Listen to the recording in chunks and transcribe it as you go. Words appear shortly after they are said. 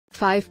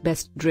5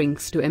 best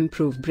drinks to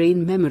improve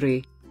brain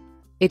memory.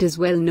 It is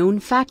well-known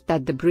fact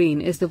that the brain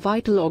is the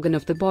vital organ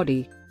of the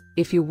body.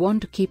 If you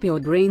want to keep your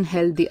brain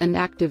healthy and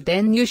active,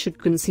 then you should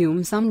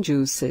consume some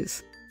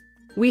juices.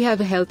 We have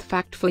a health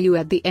fact for you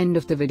at the end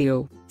of the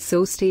video,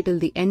 so stay till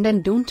the end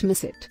and don't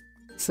miss it.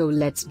 So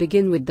let's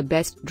begin with the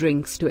best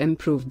drinks to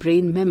improve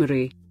brain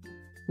memory.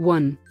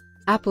 1.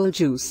 Apple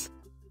juice.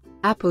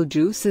 Apple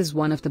juice is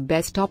one of the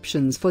best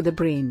options for the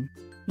brain.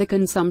 The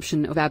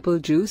consumption of apple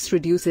juice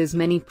reduces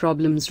many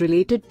problems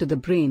related to the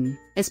brain,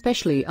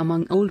 especially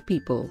among old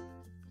people.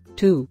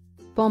 2.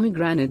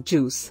 Pomegranate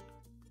juice.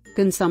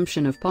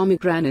 Consumption of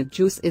pomegranate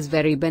juice is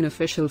very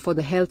beneficial for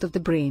the health of the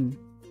brain.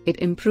 It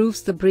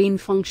improves the brain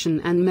function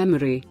and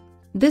memory.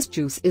 This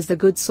juice is a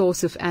good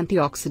source of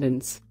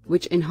antioxidants,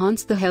 which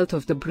enhance the health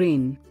of the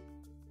brain.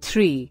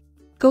 3.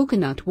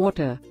 Coconut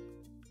water.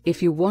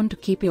 If you want to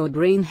keep your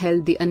brain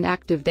healthy and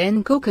active,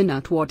 then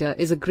coconut water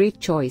is a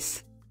great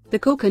choice. The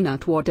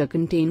coconut water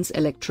contains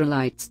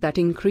electrolytes that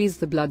increase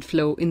the blood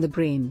flow in the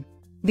brain.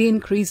 The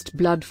increased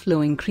blood flow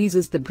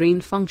increases the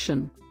brain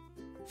function.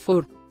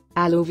 4.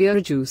 Aloe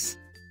vera juice.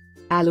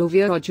 Aloe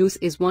vera juice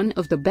is one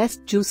of the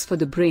best juice for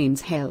the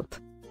brain's health.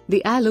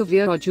 The aloe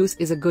vera juice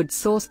is a good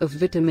source of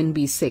vitamin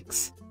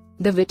B6.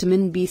 The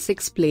vitamin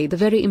B6 play the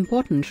very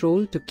important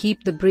role to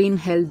keep the brain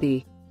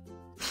healthy.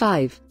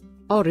 5.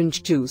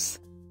 Orange juice.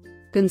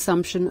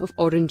 Consumption of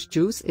orange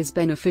juice is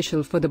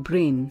beneficial for the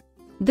brain.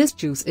 This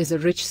juice is a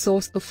rich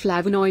source of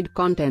flavonoid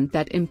content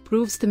that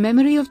improves the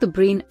memory of the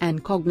brain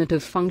and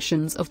cognitive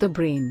functions of the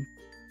brain.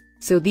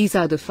 So these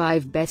are the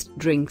 5 best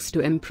drinks to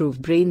improve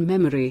brain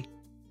memory.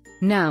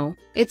 Now,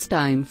 it's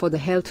time for the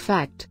health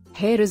fact.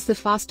 Hair is the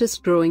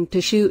fastest growing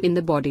tissue in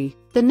the body,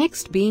 the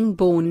next being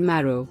bone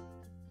marrow.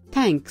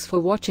 Thanks for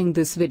watching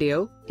this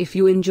video. If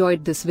you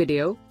enjoyed this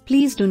video,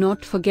 please do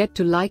not forget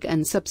to like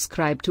and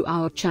subscribe to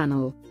our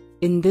channel.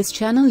 In this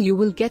channel you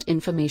will get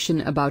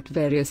information about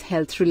various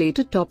health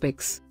related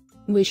topics.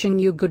 Wishing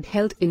you good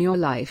health in your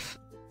life.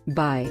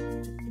 Bye.